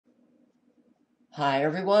Hi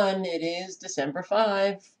everyone, it is December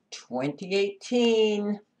 5,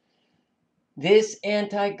 2018. This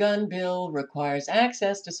anti-gun bill requires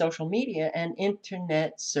access to social media and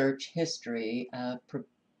internet search history.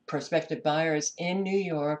 Prospective buyers in New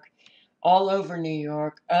York, all over New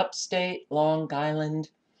York, upstate Long Island.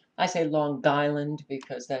 I say Long Island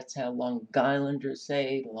because that's how Long Islanders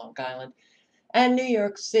say Long Island. And New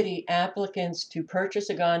York City applicants to purchase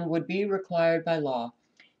a gun would be required by law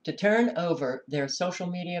to turn over their social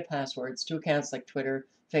media passwords to accounts like Twitter,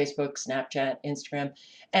 Facebook, Snapchat, Instagram,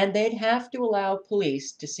 and they'd have to allow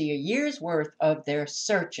police to see a year's worth of their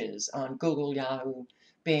searches on Google, Yahoo,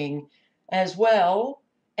 Bing, as well.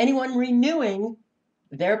 Anyone renewing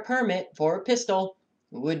their permit for a pistol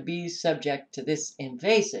would be subject to this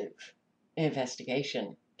invasive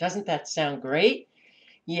investigation. Doesn't that sound great?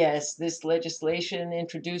 Yes, this legislation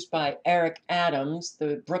introduced by Eric Adams,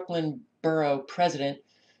 the Brooklyn Borough president,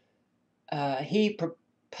 he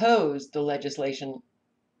proposed the legislation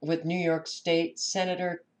with New York State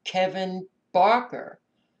Senator Kevin Barker.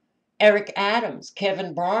 Eric Adams,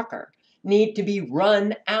 Kevin Barker, need to be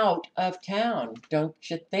run out of town, don't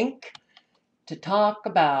you think? To talk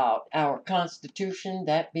about our Constitution,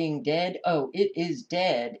 that being dead. Oh, it is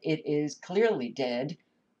dead. It is clearly dead.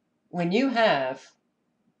 When you have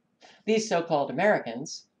these so-called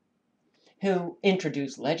Americans who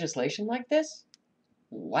introduce legislation like this,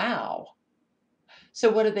 wow. So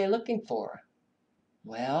what are they looking for?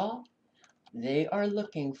 Well, they are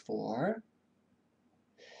looking for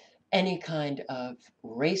any kind of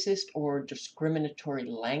racist or discriminatory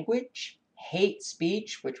language, hate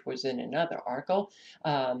speech, which was in another article,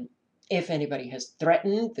 if anybody has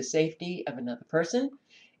threatened the safety of another person,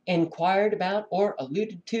 inquired about or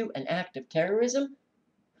alluded to an act of terrorism,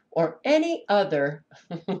 or any other,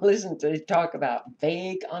 listen to talk about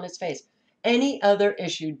vague on its face, any other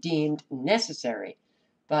issue deemed necessary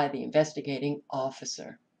by the investigating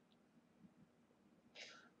officer.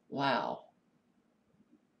 Wow.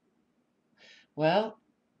 Well,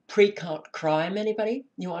 pre-crime, anybody?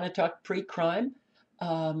 You want to talk pre-crime?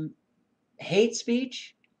 Um, Hate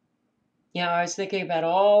speech? Yeah, I was thinking about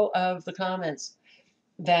all of the comments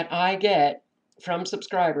that I get from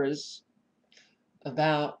subscribers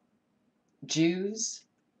about Jews.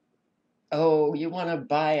 Oh, you want to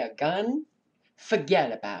buy a gun?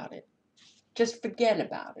 Forget about it. Just forget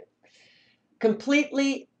about it.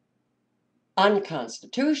 Completely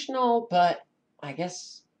unconstitutional, but I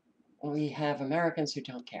guess we have Americans who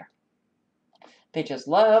don't care. They just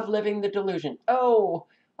love living the delusion. Oh,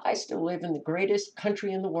 I still live in the greatest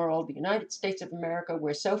country in the world, the United States of America.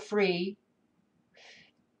 We're so free.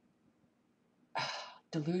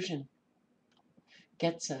 Delusion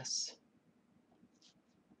gets us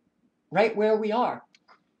right where we are.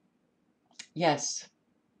 Yes,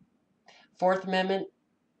 Fourth Amendment,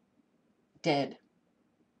 dead.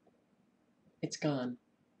 It's gone.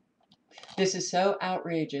 This is so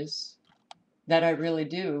outrageous that I really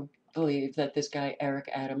do believe that this guy, Eric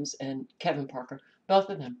Adams and Kevin Parker, both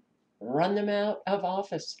of them, run them out of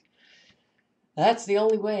office. That's the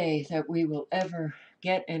only way that we will ever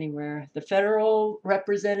get anywhere. The federal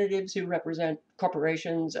representatives who represent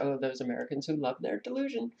corporations, oh, those Americans who love their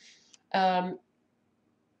delusion, um,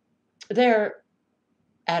 they're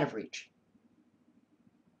out of reach.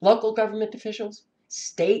 Local government officials,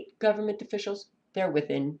 state government officials, they're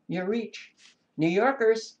within your reach. New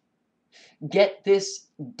Yorkers, get this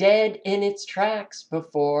dead in its tracks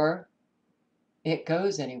before it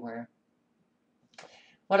goes anywhere.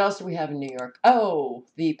 What else do we have in New York? Oh,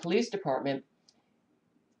 the police department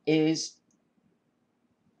is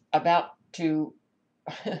about to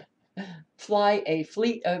fly a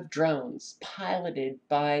fleet of drones piloted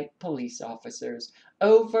by police officers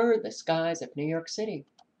over the skies of New York City.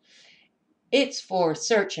 It's for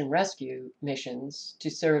search and rescue missions to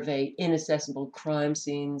survey inaccessible crime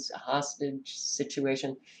scenes, a hostage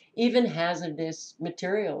situation, even hazardous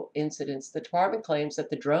material incidents. The department claims that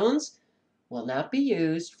the drones will not be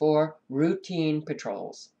used for routine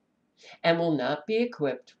patrols and will not be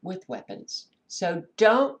equipped with weapons. So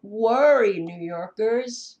don't worry, New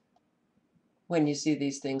Yorkers, when you see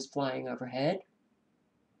these things flying overhead.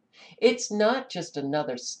 It's not just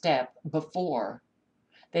another step before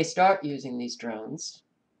they start using these drones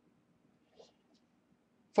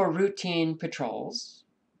for routine patrols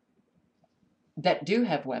that do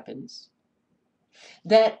have weapons,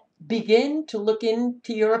 that begin to look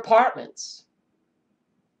into your apartments.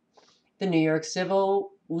 The New York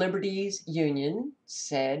Civil Liberties Union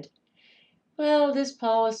said, well, this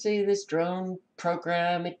policy, this drone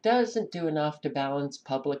program, it doesn't do enough to balance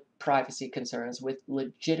public privacy concerns with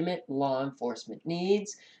legitimate law enforcement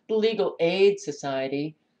needs. The Legal Aid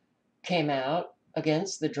Society came out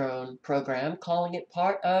against the drone program, calling it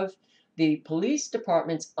part of the police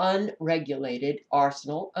department's unregulated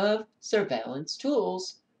arsenal of surveillance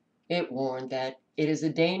tools. It warned that it is a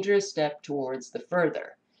dangerous step towards the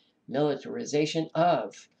further militarization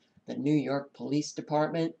of the New York Police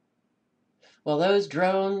Department. Well, those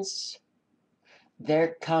drones,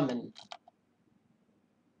 they're coming.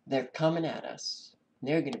 They're coming at us.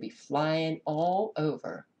 They're going to be flying all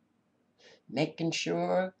over, making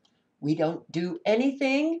sure we don't do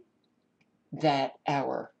anything that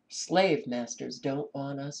our slave masters don't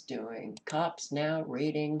want us doing. Cops now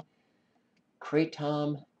raiding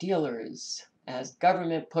Kratom dealers as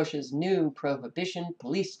government pushes new prohibition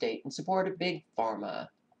police state in support of Big Pharma.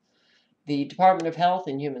 The Department of Health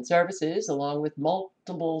and Human Services, along with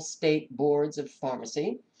multiple state boards of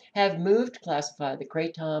pharmacy, have moved to classify the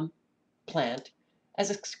Kratom plant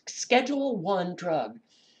as a Schedule 1 drug.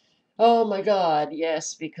 Oh my God,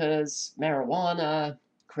 yes, because marijuana,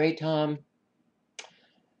 Kratom,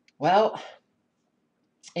 well,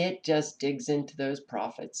 it just digs into those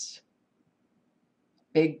profits.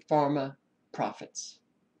 Big pharma profits.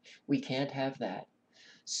 We can't have that.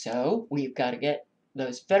 So we've got to get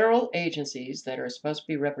those federal agencies that are supposed to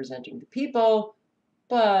be representing the people,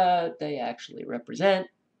 but they actually represent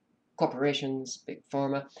corporations, big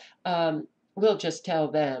pharma. We'll just tell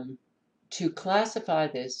them to classify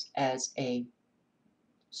this as a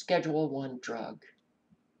Schedule 1 drug.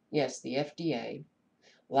 Yes, the FDA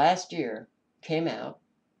last year came out,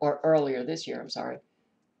 or earlier this year, I'm sorry,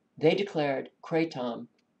 they declared Kratom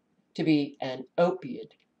to be an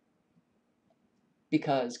opioid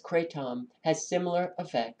because Kratom has similar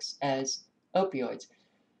effects as opioids.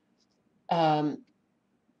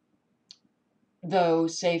 Though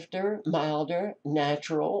safer, milder,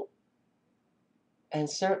 natural, and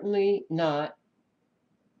certainly not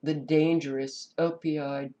the dangerous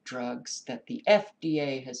opioid drugs that the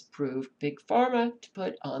FDA has approved Big Pharma to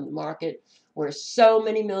put on the market, where so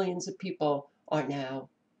many millions of people are now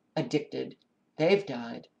addicted. They've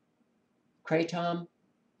died. Kratom,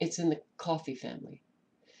 it's in the coffee family,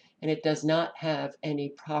 and it does not have any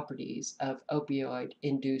properties of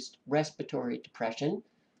opioid-induced respiratory depression.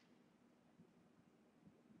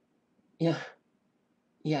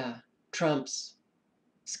 Yeah, Trump's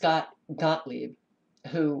Scott Gottlieb,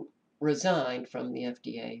 who resigned from the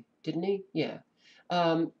FDA, didn't he? Yeah.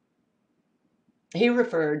 Um, he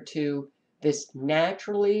referred to this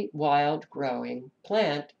naturally wild growing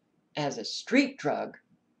plant as a street drug,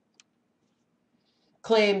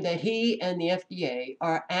 claimed that he and the FDA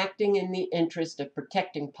are acting in the interest of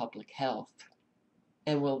protecting public health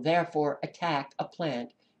and will therefore attack a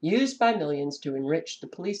plant used by millions to enrich the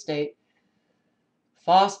police state,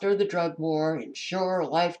 foster the drug war, ensure a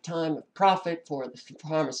lifetime of profit for the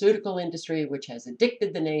pharmaceutical industry, which has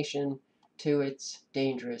addicted the nation to its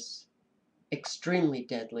dangerous, extremely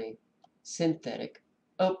deadly synthetic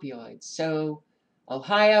opioids. So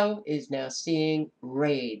Ohio is now seeing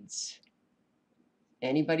raids.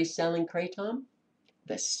 Anybody selling Kratom?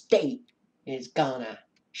 The state is gonna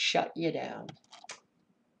shut you down.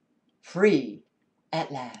 Free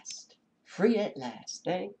at last. Free at last.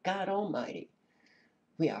 Thank God Almighty.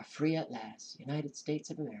 We are free at last. United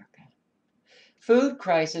States of America. Food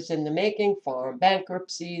crisis in the making, farm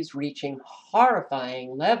bankruptcies reaching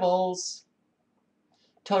horrifying levels.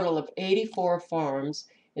 Total of 84 farms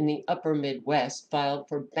in the upper Midwest filed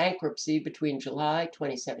for bankruptcy between July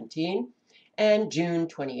 2017 and June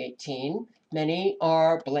 2018. Many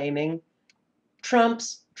are blaming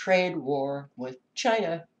Trump's trade war with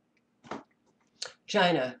China.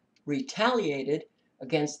 China retaliated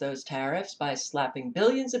against those tariffs by slapping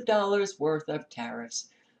billions of dollars worth of tariffs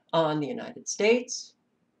on the United States.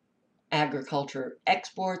 Agriculture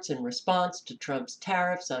exports in response to Trump's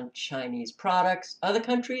tariffs on Chinese products. Other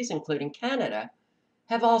countries, including Canada,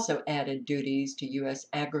 have also added duties to U.S.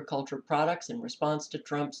 agriculture products in response to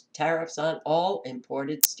Trump's tariffs on all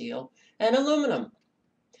imported steel and aluminum.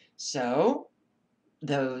 So,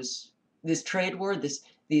 this trade war,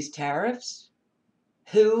 these tariffs,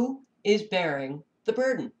 who is bearing the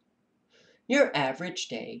burden? Your average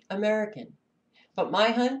day American. But my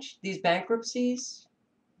hunch, these bankruptcies,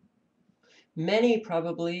 many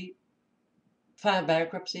probably filed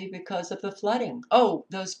bankruptcy because of the flooding. Oh,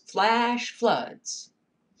 those flash floods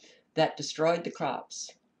that destroyed the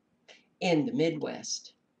crops in the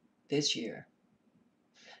Midwest this year.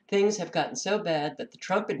 Things have gotten so bad that the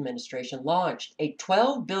Trump administration launched a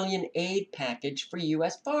 $12 billion aid package for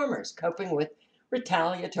U.S. farmers, coping with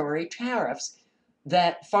retaliatory tariffs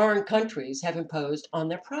that foreign countries have imposed on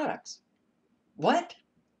their products. What?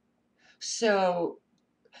 So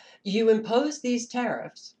You impose these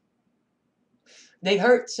tariffs, they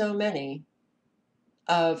hurt so many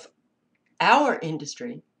of our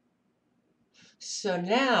industry. So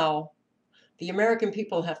now the American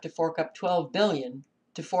people have to fork up 12 billion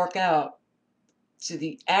to fork out to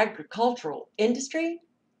the agricultural industry.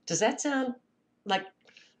 Does that sound like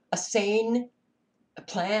a sane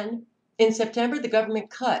plan? In September, the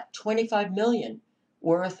government cut 25 million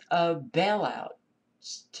worth of bailout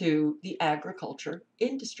to the agriculture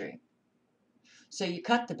industry. So you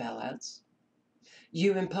cut the bailouts,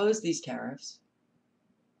 you impose these tariffs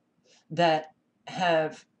that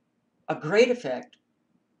have a great effect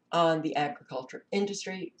on the agriculture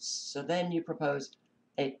industry. So then you propose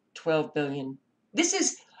a 12 billion. This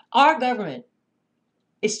is our government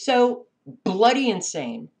is so bloody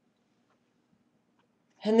insane.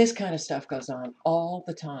 And this kind of stuff goes on all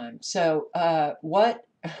the time. So what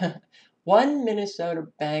one Minnesota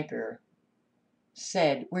banker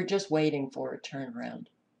said, we're just waiting for a turnaround.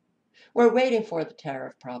 We're waiting for the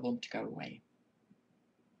tariff problem to go away.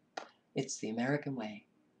 It's the American way.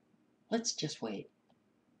 Let's just wait.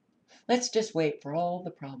 Let's just wait for all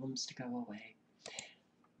the problems to go away.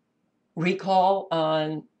 Recall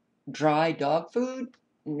on dry dog food,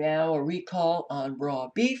 now a recall on raw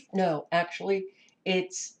beef. No, actually,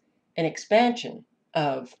 it's an expansion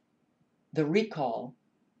of the recall,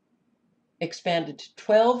 expanded to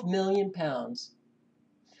 12 million pounds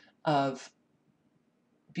of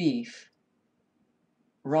beef,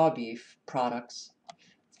 raw beef products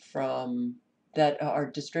from that are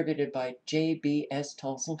distributed by JBS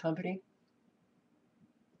Tolson Company.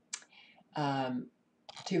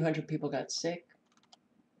 200 people got sick.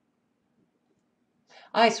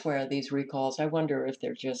 I swear these recalls, I wonder if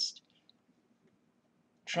they're just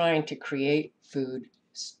trying to create food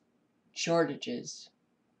shortages.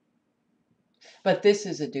 But this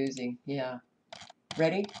is a doozy, yeah.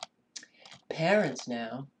 Ready? Parents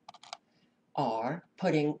now are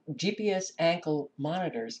putting GPS ankle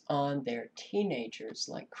monitors on their teenagers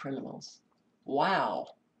like criminals. Wow.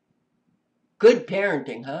 Good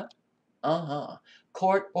parenting, huh? Uh-huh.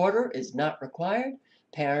 Court order is not required.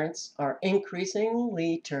 Parents are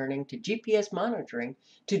increasingly turning to GPS monitoring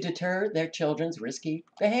to deter their children's risky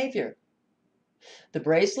behavior. The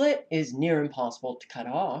bracelet is near impossible to cut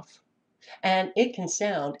off, and it can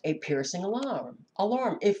sound a piercing alarm.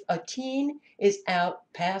 If a teen is out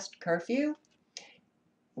past curfew,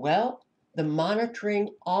 well, the monitoring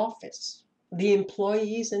office, the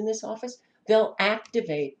employees in this office, they'll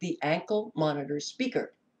activate the ankle monitor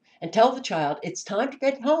speaker and tell the child it's time to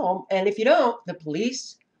get home, and if you don't, the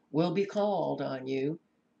police will be called on you.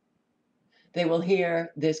 They will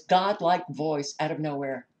hear this godlike voice out of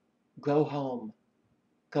nowhere: go home,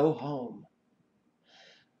 go home.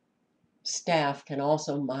 Staff can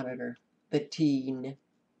also monitor the teen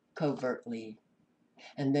covertly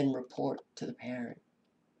and then report to the parent.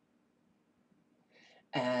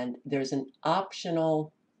 And there's an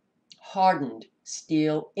optional hardened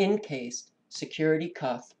steel encased security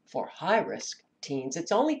cuff for high-risk teens.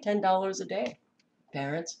 It's only $10 a day.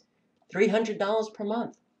 Parents, $300 per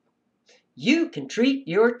month. You can treat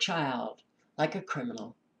your child like a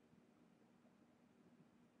criminal.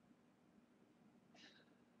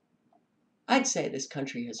 I'd say this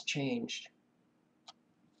country has changed.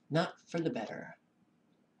 Not for the better.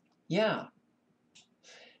 Yeah.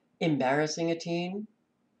 Embarrassing a teen?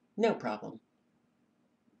 No problem.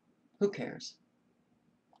 Who cares?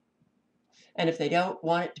 And if they don't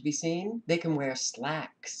want it to be seen, they can wear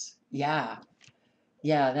slacks. Yeah,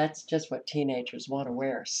 that's just what teenagers want to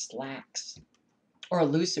wear, slacks. Or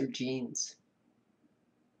looser jeans.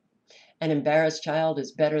 An embarrassed child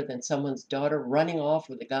is better than someone's daughter running off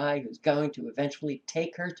with a guy who's going to eventually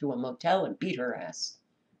take her to a motel and beat her ass.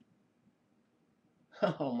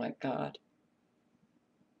 Oh my God.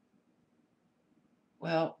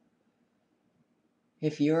 Well,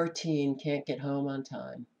 if your teen can't get home on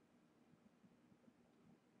time,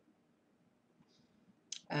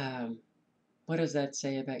 what does that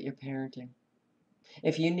say about your parenting?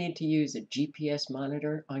 If you need to use a GPS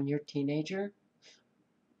monitor on your teenager,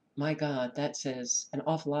 my God, that says an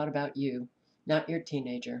awful lot about you, not your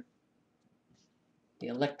teenager. The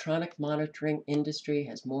electronic monitoring industry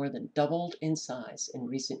has more than doubled in size in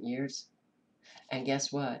recent years. And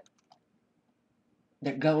guess what?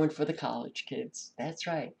 They're going for the college kids. That's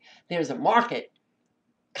right. There's a market.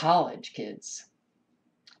 College kids.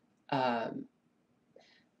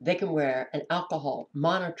 They can wear an alcohol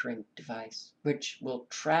monitoring device, which will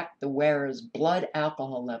track the wearer's blood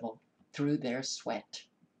alcohol level through their sweat.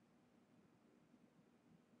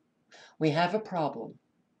 We have a problem,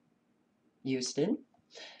 Houston.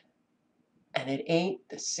 And it ain't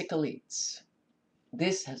the sick elites.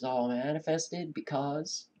 This has all manifested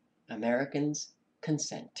because Americans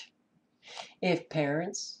consent. If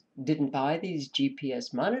parents didn't buy these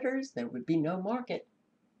GPS monitors, there would be no market.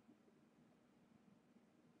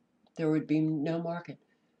 There would be no market.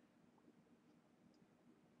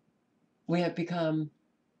 We have become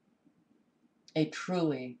a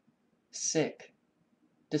truly sick,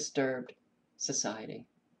 disturbed society.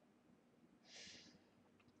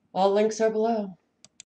 All links are below.